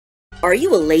Are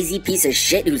you a lazy piece of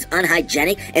shit who's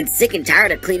unhygienic and sick and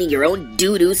tired of cleaning your own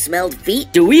doo-doo smelled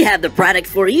feet? Do we have the product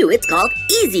for you? It's called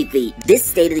Easy Feet. This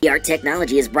state-of-the-art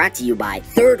technology is brought to you by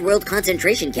third world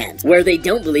concentration camps, where they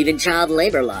don't believe in child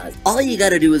labor laws. All you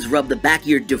gotta do is rub the back of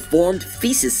your deformed,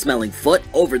 feces-smelling foot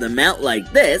over the mount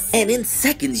like this, and in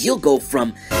seconds you'll go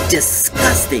from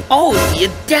disgusting, oh the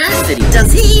audacity,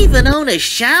 does he even own a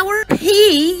shower?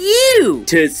 P.U.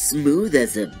 to smooth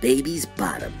as a baby's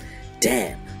bottom.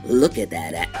 Damn, look at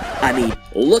that,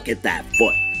 look at that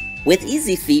foot. With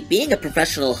Easy Feet, being a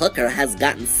professional hooker has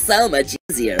gotten so much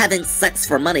easier. Having sex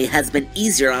for money has been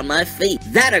easier on my feet.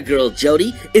 That a girl,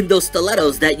 Jody, in those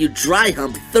stilettos that you dry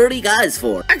hump 30 guys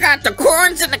for. I got the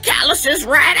corns and the calluses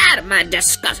right out of my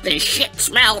disgusting shit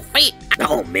smell feet.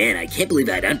 Oh man, I can't believe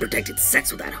I had unprotected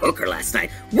sex with that hooker last night.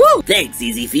 Woo! Thanks,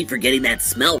 Easy Feet, for getting that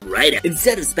smell right out.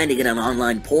 Instead of spending it on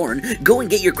online porn, go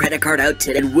and get your credit card out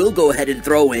today and we'll go ahead and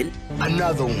throw in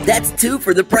another one. That's 2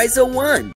 for the price of 1.